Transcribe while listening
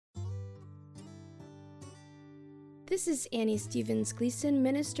This is Annie Stevens Gleason,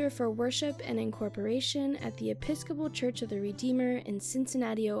 Minister for Worship and Incorporation at the Episcopal Church of the Redeemer in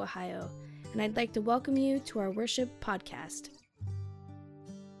Cincinnati, Ohio, and I'd like to welcome you to our worship podcast.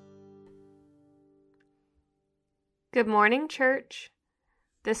 Good morning, church.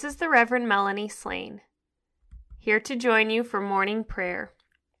 This is the Reverend Melanie Slane, here to join you for morning prayer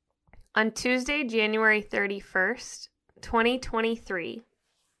on Tuesday, January 31st, 2023.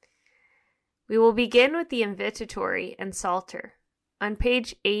 We will begin with the Invitatory and Psalter on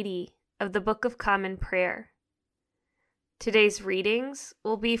page 80 of the Book of Common Prayer. Today's readings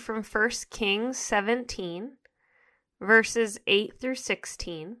will be from 1 Kings 17, verses 8 through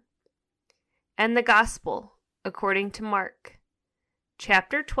 16, and the Gospel according to Mark,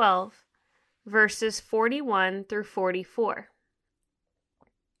 chapter 12, verses 41 through 44.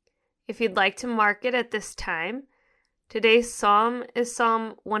 If you'd like to mark it at this time, today's psalm is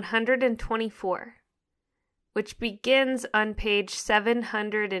Psalm 124, which begins on page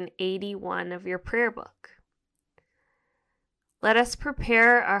 781 of your prayer book. Let us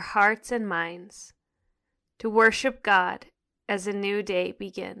prepare our hearts and minds to worship God as a new day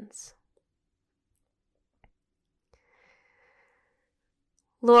begins.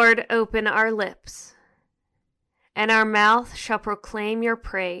 Lord, open our lips, and our mouth shall proclaim your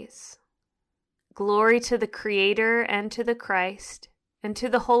praise. Glory to the Creator and to the Christ and to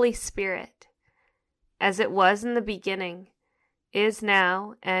the Holy Spirit, as it was in the beginning, is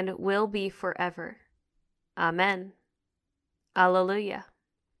now, and will be forever. Amen. Alleluia.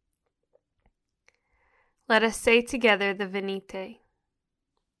 Let us say together the Venite.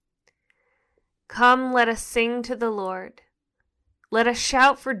 Come, let us sing to the Lord. Let us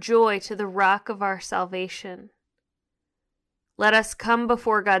shout for joy to the rock of our salvation. Let us come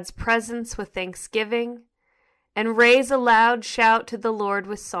before God's presence with thanksgiving and raise a loud shout to the Lord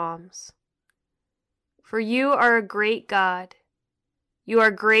with psalms. For you are a great God. You are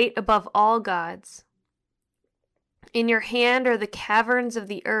great above all gods. In your hand are the caverns of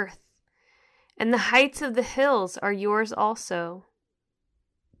the earth, and the heights of the hills are yours also.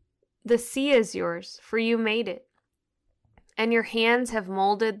 The sea is yours, for you made it, and your hands have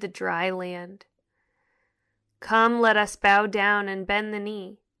molded the dry land. Come, let us bow down and bend the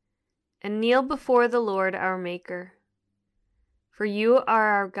knee, and kneel before the Lord our Maker. For you are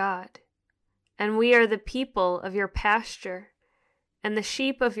our God, and we are the people of your pasture, and the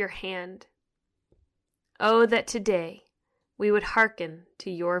sheep of your hand. Oh, that today we would hearken to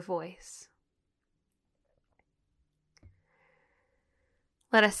your voice.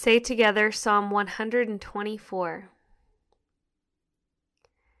 Let us say together Psalm 124.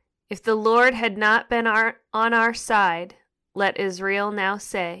 If the Lord had not been on our side, let Israel now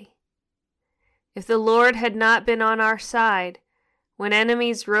say. If the Lord had not been on our side, when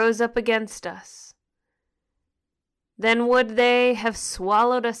enemies rose up against us, then would they have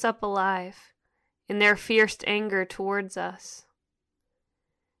swallowed us up alive in their fierce anger towards us.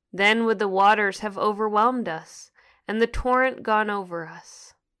 Then would the waters have overwhelmed us, and the torrent gone over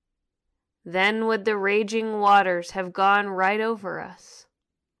us. Then would the raging waters have gone right over us.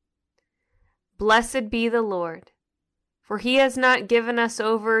 Blessed be the Lord, for he has not given us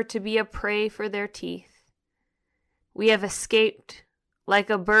over to be a prey for their teeth. We have escaped like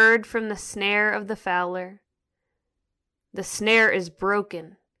a bird from the snare of the fowler. The snare is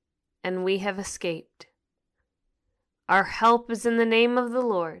broken, and we have escaped. Our help is in the name of the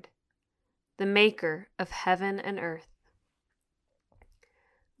Lord, the Maker of heaven and earth.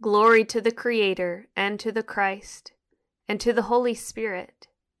 Glory to the Creator, and to the Christ, and to the Holy Spirit,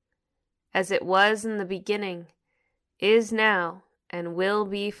 as it was in the beginning, is now, and will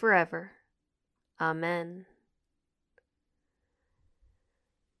be forever. Amen.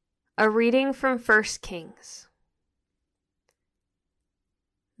 A reading from 1 Kings.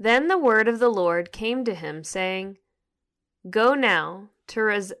 Then the word of the Lord came to him, saying, Go now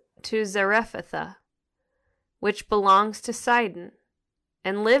to Zarephath, which belongs to Sidon,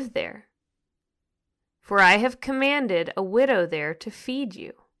 and live there. For I have commanded a widow there to feed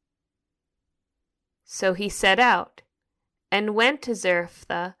you. So he set out, and went to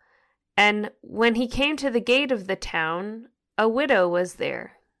Zarephath, and when he came to the gate of the town, a widow was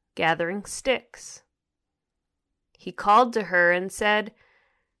there, gathering sticks. He called to her and said,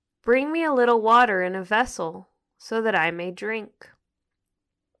 Bring me a little water in a vessel, so that I may drink.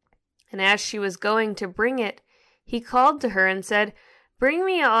 And as she was going to bring it, he called to her and said, Bring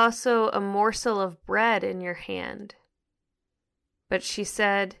me also a morsel of bread in your hand. But she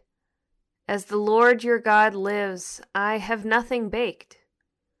said, As the Lord your God lives, I have nothing baked,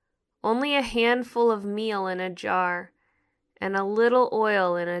 only a handful of meal in a jar, and a little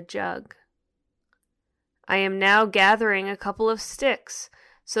oil in a jug. I am now gathering a couple of sticks,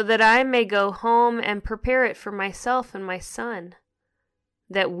 so that I may go home and prepare it for myself and my son,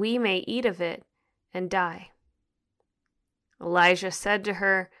 that we may eat of it and die." Elijah said to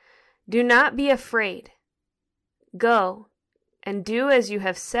her, "Do not be afraid. Go and do as you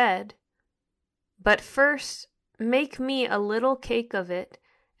have said, but first make me a little cake of it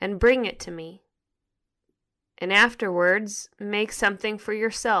and bring it to me. And afterwards make something for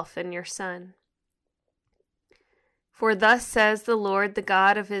yourself and your son. For thus says the Lord, the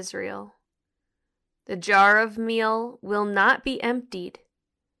God of Israel, the jar of meal will not be emptied,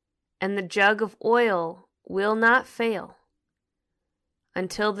 and the jug of oil will not fail,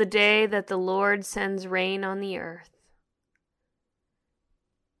 until the day that the Lord sends rain on the earth."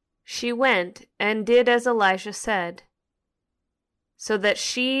 She went and did as Elijah said, so that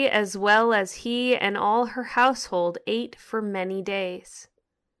she as well as he and all her household ate for many days.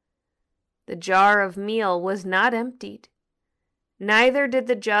 The jar of meal was not emptied, neither did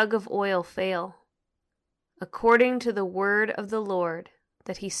the jug of oil fail, according to the word of the Lord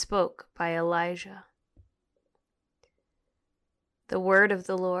that he spoke by Elijah. The word of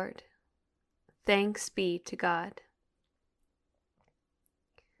the Lord. Thanks be to God.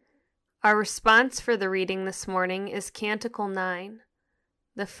 Our response for the reading this morning is Canticle 9,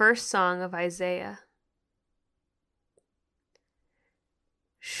 the first song of Isaiah.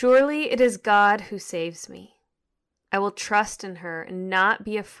 Surely it is God who saves me. I will trust in her and not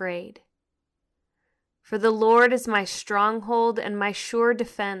be afraid. For the Lord is my stronghold and my sure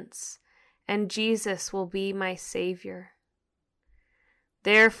defense, and Jesus will be my Savior.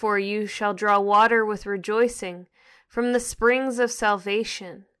 Therefore you shall draw water with rejoicing from the springs of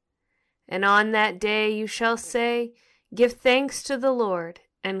salvation. And on that day you shall say, "Give thanks to the Lord,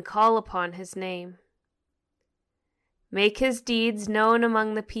 and call upon his name. Make his deeds known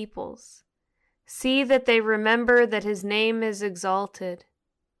among the peoples. See that they remember that his name is exalted.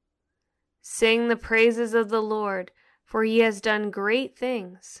 Sing the praises of the Lord, for he has done great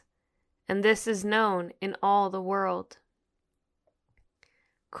things, and this is known in all the world.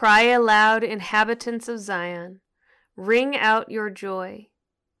 Cry aloud, inhabitants of Zion, ring out your joy.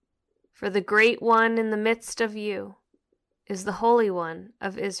 For the great one in the midst of you is the Holy One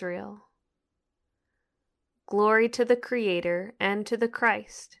of Israel. Glory to the Creator, and to the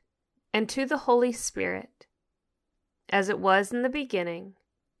Christ, and to the Holy Spirit, as it was in the beginning,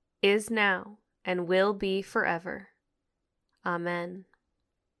 is now, and will be forever. Amen.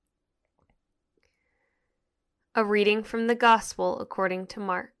 A reading from the Gospel according to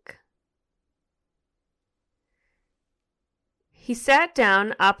Mark. He sat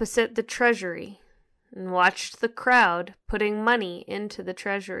down opposite the treasury and watched the crowd putting money into the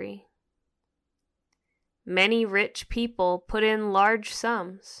treasury. Many rich people put in large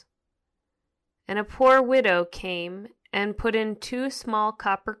sums, and a poor widow came and put in 2 small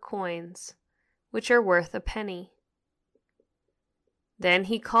copper coins, which are worth a penny. Then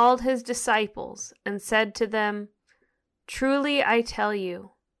he called his disciples and said to them, "Truly I tell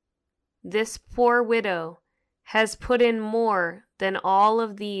you, this poor widow has put in more than all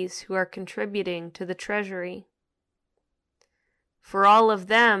of these who are contributing to the treasury. For all of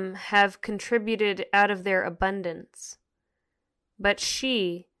them have contributed out of their abundance, but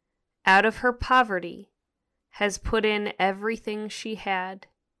she, out of her poverty, has put in everything she had,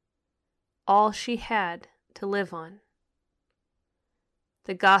 all she had to live on."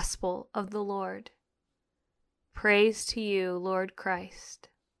 The Gospel of the Lord. Praise to you, Lord Christ.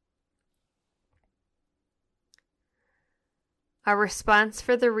 Our response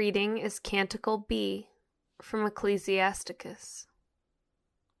for the reading is Canticle B from Ecclesiasticus.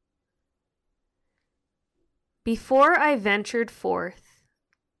 Before I ventured forth,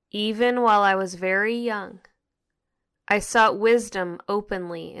 even while I was very young, I sought wisdom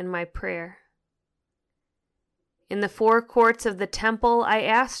openly in my prayer. In the 4 courts of the temple I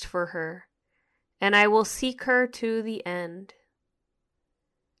asked for her, and I will seek her to the end.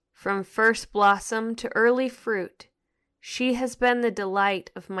 From first blossom to early fruit, she has been the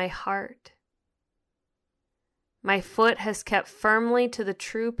delight of my heart. My foot has kept firmly to the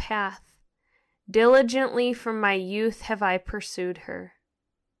true path. Diligently from my youth have I pursued her.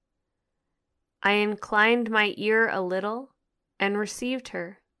 I inclined my ear a little and received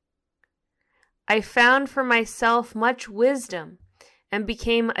her. I found for myself much wisdom and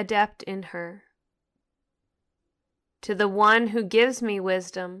became adept in her. To the one who gives me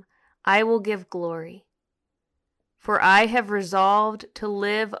wisdom, I will give glory, for I have resolved to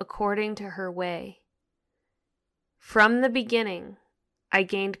live according to her way. From the beginning, I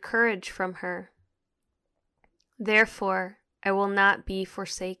gained courage from her. Therefore, I will not be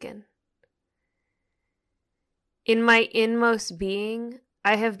forsaken. In my inmost being,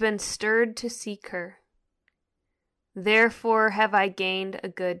 I have been stirred to seek her. Therefore have I gained a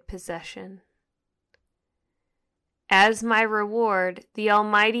good possession. As my reward, the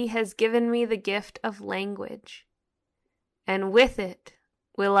Almighty has given me the gift of language, and with it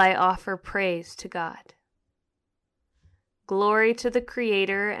will I offer praise to God. Glory to the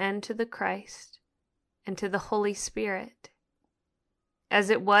Creator and to the Christ and to the Holy Spirit, as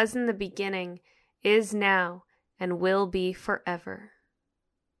it was in the beginning, is now, and will be forever.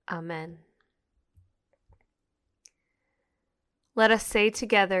 Amen. Let us say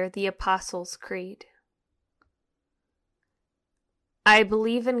together the Apostles' Creed. I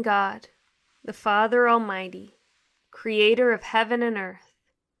believe in God, the Father Almighty, creator of heaven and earth.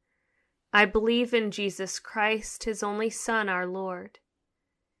 I believe in Jesus Christ, his only Son, our Lord.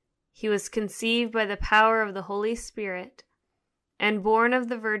 He was conceived by the power of the Holy Spirit and born of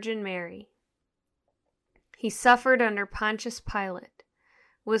the Virgin Mary. He suffered under Pontius Pilate,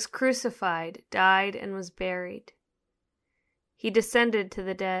 was crucified, died, and was buried. He descended to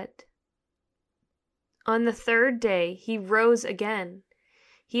the dead. On the third day he rose again.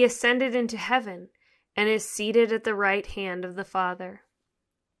 He ascended into heaven and is seated at the right hand of the Father.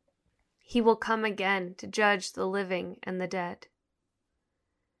 He will come again to judge the living and the dead.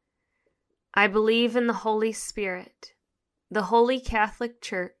 I believe in the Holy Spirit, the Holy Catholic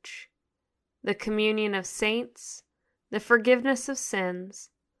Church, the communion of saints, the forgiveness of sins,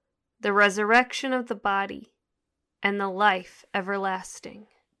 the resurrection of the body, and the life everlasting.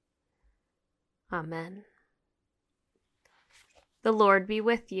 Amen. The Lord be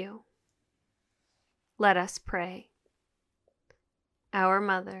with you. Let us pray. Our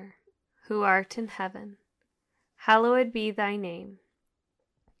Mother, who art in heaven, hallowed be thy name.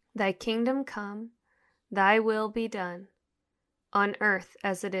 Thy kingdom come, thy will be done, on earth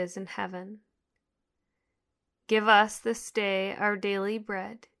as it is in heaven. Give us this day our daily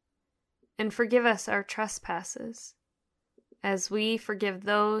bread, and forgive us our trespasses, as we forgive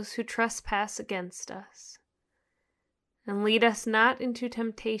those who trespass against us. And lead us not into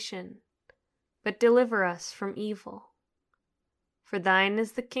temptation, but deliver us from evil. For thine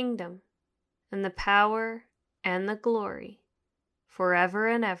is the kingdom, and the power, and the glory, forever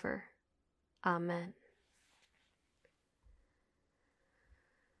and ever. Amen.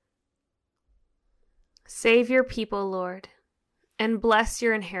 Save your people, Lord, and bless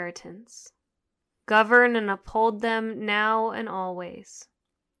your inheritance. Govern and uphold them now and always.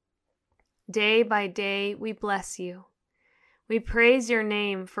 Day by day we bless you. We praise your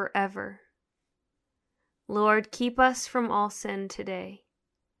name forever. Lord, keep us from all sin today.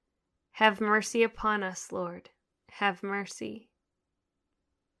 Have mercy upon us, Lord. Have mercy.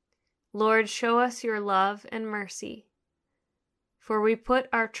 Lord, show us your love and mercy, for we put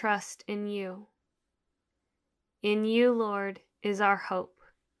our trust in you. In you, Lord, is our hope,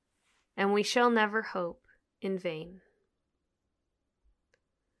 and we shall never hope in vain.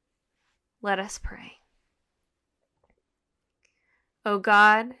 Let us pray. O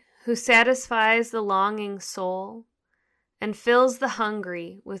God, who satisfies the longing soul and fills the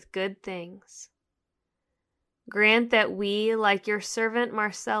hungry with good things, grant that we, like your servant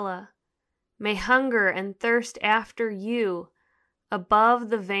Marcella, may hunger and thirst after you above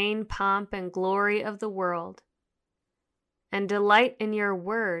the vain pomp and glory of the world, and delight in your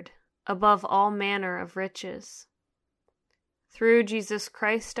word above all manner of riches. Through Jesus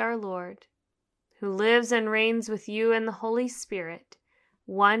Christ our Lord, who lives and reigns with you and the Holy Spirit,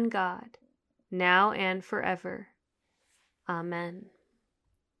 one God, now and forever. Amen.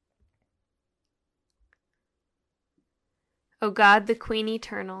 O God, the Queen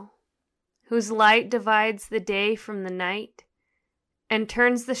Eternal, whose light divides the day from the night and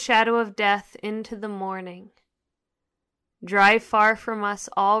turns the shadow of death into the morning, drive far from us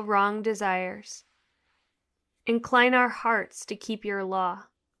all wrong desires. Incline our hearts to keep your law,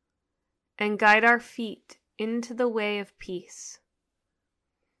 and guide our feet into the way of peace,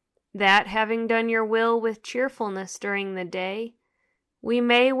 that, having done your will with cheerfulness during the day, we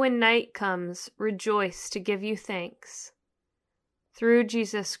may, when night comes, rejoice to give you thanks. Through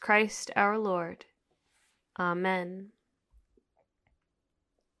Jesus Christ our Lord. Amen.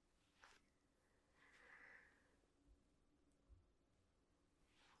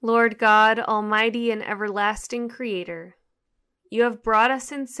 Lord God, almighty and everlasting Creator, you have brought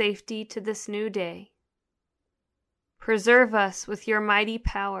us in safety to this new day. Preserve us with your mighty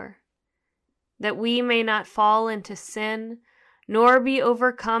power, that we may not fall into sin, nor be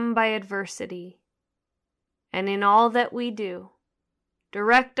overcome by adversity. And in all that we do,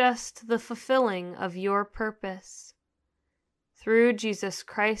 direct us to the fulfilling of your purpose. Through Jesus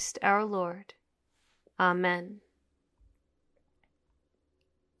Christ our Lord. Amen.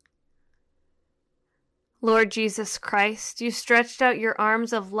 Lord Jesus Christ, you stretched out your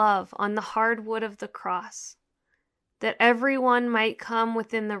arms of love on the hard wood of the cross, that everyone might come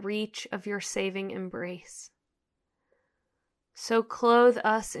within the reach of your saving embrace. So clothe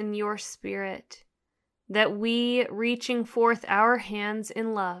us in your Spirit, that we, reaching forth our hands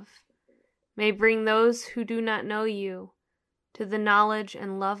in love, may bring those who do not know you to the knowledge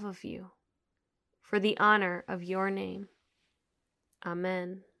and love of you, for the honor of your name.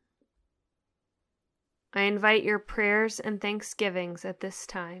 Amen. I invite your prayers and thanksgivings at this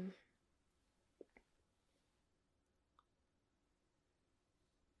time.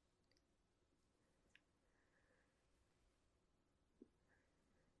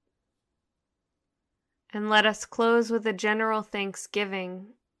 And let us close with a general thanksgiving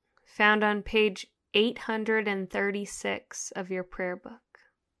found on page 836 of your prayer book.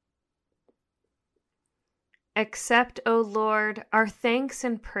 Accept, O Lord, our thanks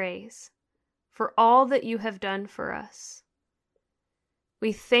and praise for all that you have done for us.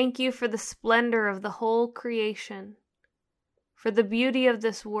 We thank you for the splendor of the whole creation, for the beauty of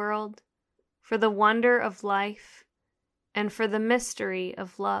this world, for the wonder of life, and for the mystery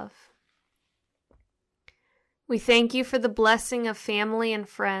of love. We thank you for the blessing of family and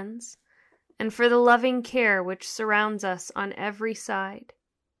friends, and for the loving care which surrounds us on every side.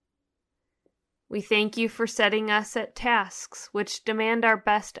 We thank you for setting us at tasks which demand our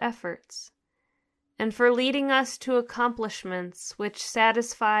best efforts, and for leading us to accomplishments which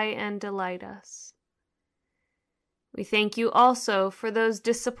satisfy and delight us. We thank you also for those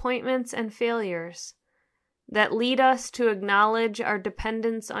disappointments and failures that lead us to acknowledge our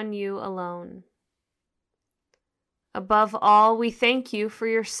dependence on you alone. Above all, we thank you for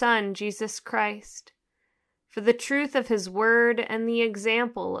your Son, Jesus Christ, for the truth of his word and the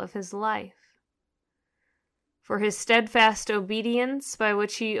example of his life, for his steadfast obedience by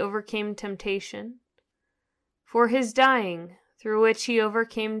which he overcame temptation, for his dying through which he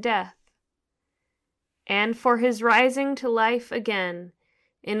overcame death, and for his rising to life again,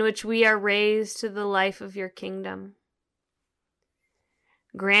 in which we are raised to the life of your kingdom.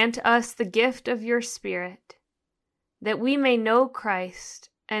 Grant us the gift of your Spirit, that we may know Christ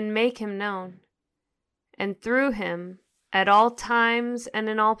and make him known, and through him, at all times and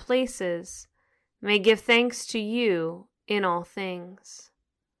in all places, may give thanks to you in all things.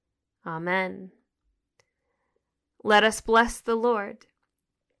 Amen. Let us bless the Lord.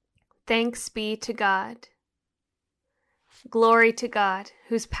 Thanks be to God. Glory to God,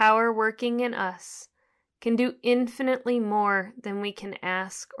 whose power working in us can do infinitely more than we can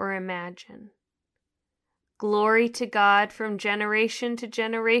ask or imagine. Glory to God from generation to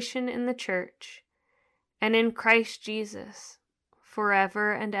generation in the Church, and in Christ Jesus,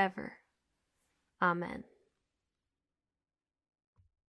 forever and ever. Amen.